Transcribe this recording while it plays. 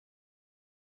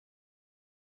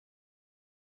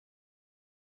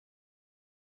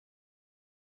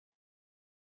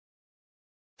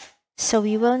So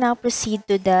we will now proceed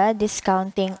to the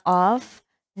discounting of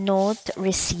note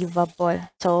receivable.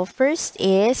 So first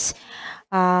is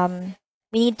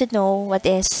we need to know what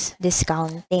is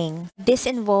discounting. This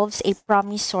involves a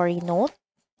promissory note,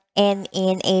 and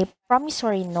in a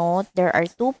promissory note, there are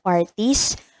two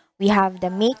parties. We have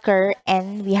the maker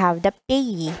and we have the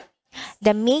payee.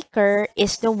 The maker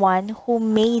is the one who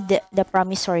made the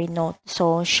promissory note.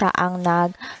 So, siya ang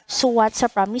nagsuwat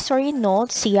sa promissory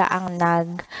note, siya ang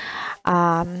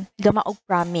gama og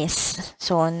promise.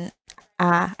 So,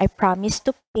 I promise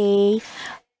to pay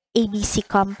ABC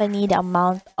company the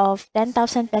amount of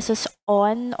 10,000 pesos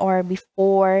on or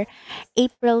before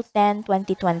April 10,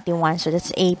 2021. So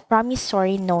that's a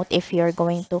promissory note if you're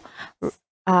going to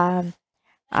um,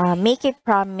 make a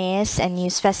promise and you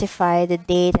specify the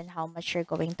date and how much you're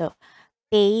going to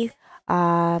pay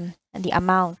the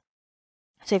amount.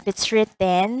 So if it's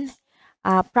written,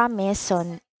 promise,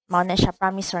 so mao na siya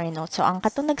promissory note. So ang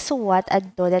katong nagsuwat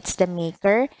adto, that's the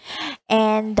maker,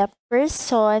 and the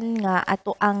person nga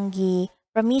ato ang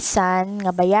gi-promisan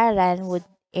nga bayaran would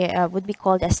be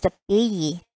called as the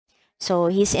payee. So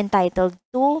he's entitled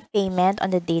to payment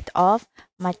on the date of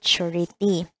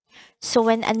maturity.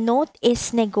 So when a note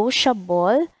is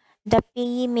negotiable, the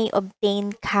payee may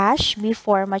obtain cash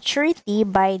before maturity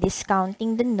by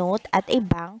discounting the note at a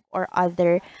bank or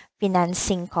other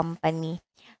financing company.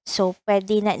 So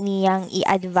pwede na niyang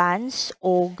i-advance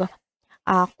o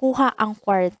kuha ang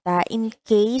kwarta in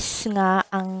case nga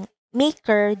ang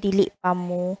maker dili pa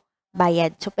mo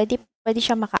bayad. So pwede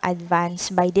siya maka-advance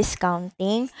by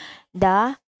discounting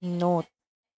the note.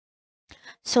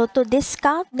 So to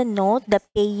discount the note, the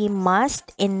payee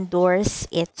must endorse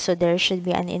it. So there should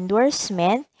be an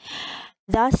endorsement.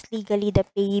 Thus, legally, the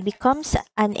payee becomes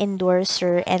an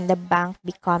endorser and the bank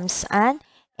becomes an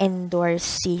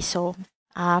endorsee. So,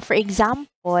 for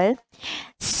example,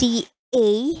 si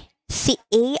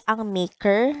A ang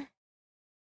maker,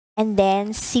 and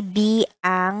then si B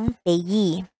ang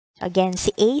payee. So again,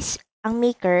 si A ang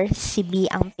maker, si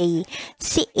B ang payee.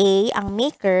 Si A ang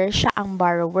maker, siya ang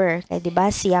borrower. Kaya 'di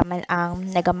ba siya man ang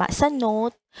nagama sa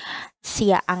note,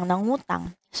 siya ang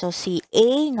nangutang. So si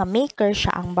A nga maker,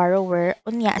 siya ang borrower,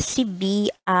 unya si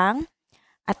B ang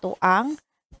ato ang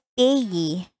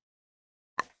payee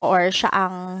or siya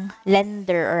ang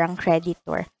lender or ang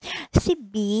creditor. Si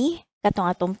B, katong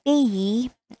atong payee,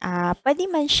 pwede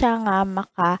man siya nga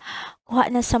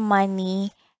makakuha na sa money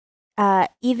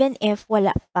even if wala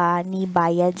pa ni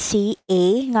bayad si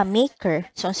A nga maker.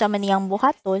 So, sa man niyang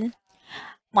buhaton,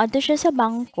 moadto siya sa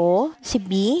bangko, si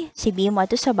B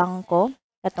moadto sa bangko,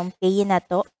 katong payee na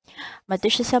to,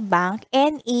 moadto siya sa bank,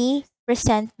 and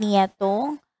i-present niya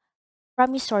tong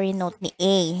promissory note ni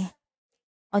A.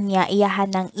 Unya,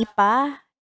 iyahan ng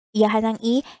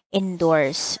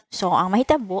i-endorse. So, ang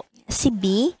mahitabo, si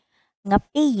B nga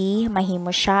payee,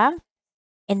 mahimo siyang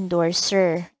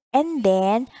endorser. And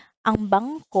then, ang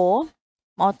bangko,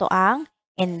 mao to ang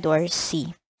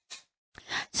endorsee.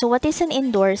 So, what is an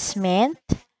endorsement?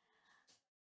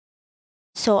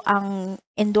 So, ang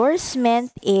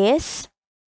endorsement is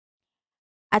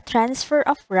a transfer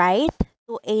of right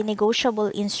to a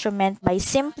negotiable instrument by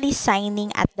simply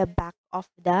signing at the back of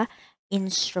the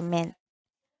instrument.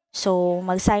 So,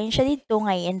 mag-sign siya dito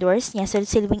nga i-endorse niya. So,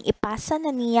 silbing ipasa na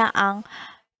niya ang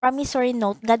promissory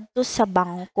note ngadto sa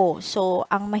bangko. So,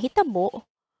 ang mahitabo,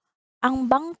 ang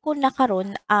bangko na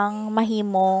karon ang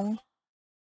mahimong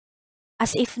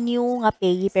as if new nga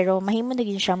payee, pero mahimo na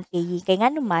gyud siyang payee. Kay nga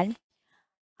naman,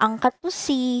 ang kato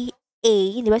si A,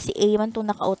 di ba si A man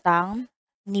itong nakautang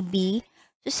ni B.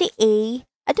 So, si A,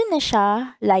 adun na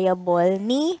siya liable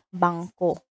ni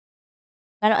bangko.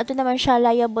 Ngano ato naman siya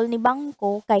liable ni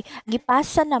bangko kay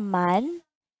gipasa naman,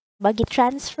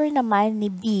 gi-transfer naman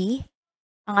ni B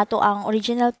ang ato ang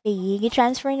original payee,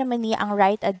 gi-transfer naman niya ang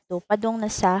right adto padung na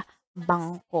sa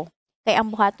bangko. Kay ang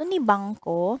buhaton ni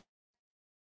bangko,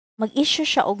 mag-issue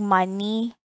siya og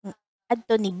money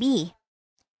adto ni B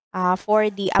for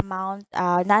the amount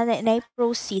na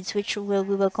proceeds which we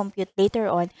will compute later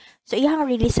on. So iyang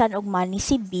releasean og money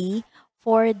si B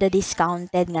for the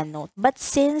discounted nga note. But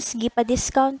since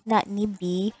gipa-discount na ni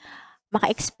B,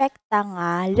 maka-expecta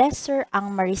nga lesser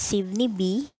ang ma-receive ni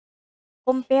B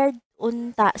compared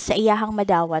unta sa iyahang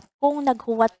madawat kung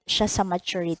naghuwat siya sa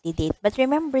maturity date. But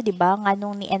remember, di ba, nga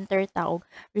nung ni-enter taog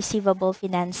receivable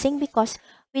financing because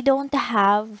we don't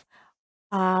have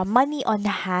money on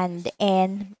hand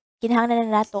and kinahanglan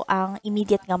na nato ang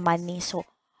immediate nga money. So,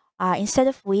 instead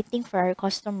of waiting for our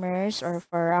customers or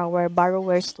for our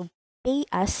borrowers to pay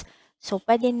us, so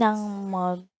pwede nang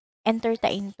mag-enter ta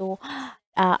into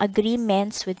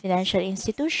agreements with financial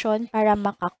institution para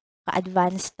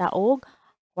ka-advance ta og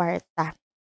kwarta.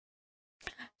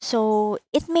 So,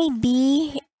 it may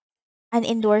be an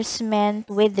endorsement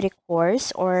with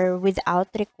recourse or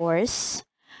without recourse.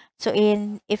 So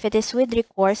if it is with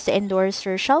recourse, the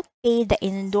endorser shall pay the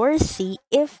endorsee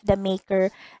if the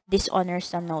maker dishonors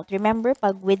the note. Remember,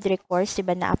 pag with recourse,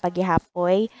 diba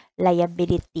naapagihapoy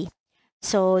liability.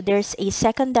 So there's a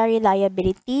secondary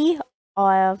liability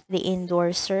of the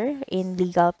endorser in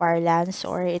legal parlance,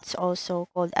 or it's also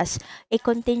called as a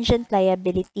contingent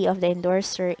liability of the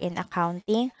endorser in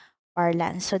accounting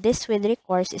parlance. So this with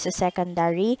recourse is a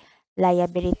secondary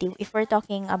liability if we're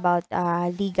talking about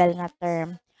legal nga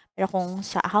term. Pero kung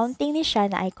sa accounting ni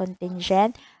siya na ay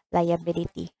contingent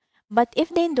liability. But if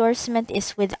the endorsement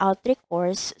is without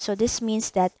recourse, so this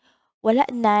means that wala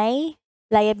na'y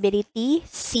liability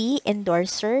si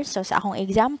endorser. So sa akong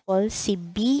example, si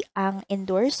B ang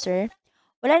endorser,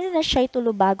 wala na siya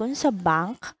tulubagon sa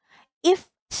bank if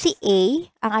si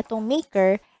A ang atong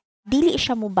maker dili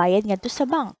siya mobayad ngadto sa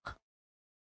bank.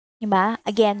 Diba?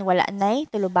 Again, wala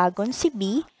na'y tulubagon si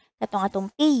B katong atong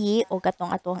payee o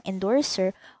katong atong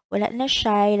endorser, wala na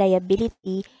siya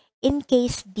liability in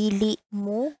case dili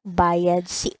mo bayad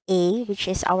si A, which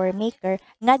is our maker,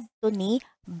 ngadto ni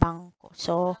bangko.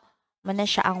 So, muna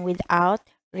siya ang without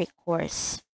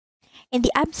recourse. In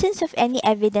the absence of any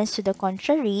evidence to the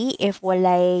contrary, if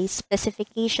walay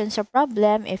specifications or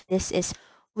problem, if this is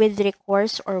with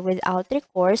recourse or without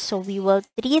recourse, so we will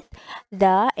treat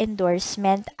the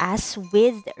endorsement as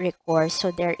with recourse. So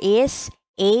there is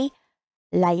a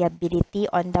liability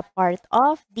on the part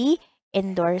of the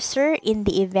endorser in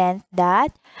the event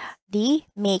that the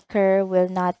maker will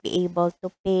not be able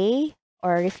to pay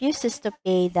or refuses to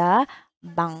pay the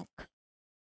bank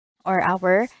or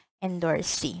our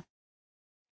endorsee.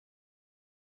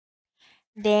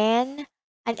 Then,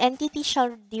 an entity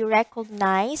shall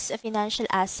derecognize a financial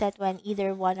asset when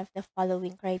either one of the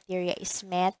following criteria is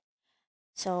met.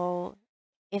 So,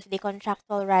 if the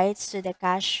contractual rights to the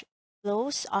cash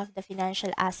flows of the financial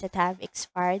asset have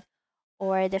expired,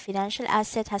 or the financial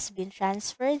asset has been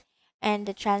transferred and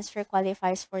the transfer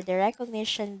qualifies for the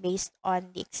recognition based on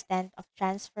the extent of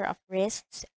transfer of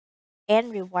risks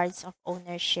and rewards of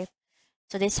ownership.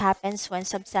 So this happens when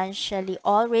substantially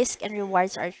all risk and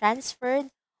rewards are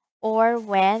transferred or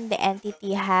when the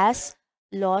entity has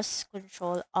lost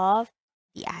control of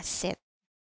the asset.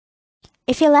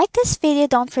 If you like this video,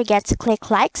 don't forget to click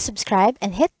like, subscribe,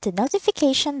 and hit the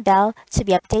notification bell to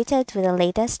be updated with the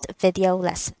latest video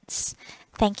lessons.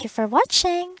 Thank you for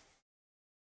watching.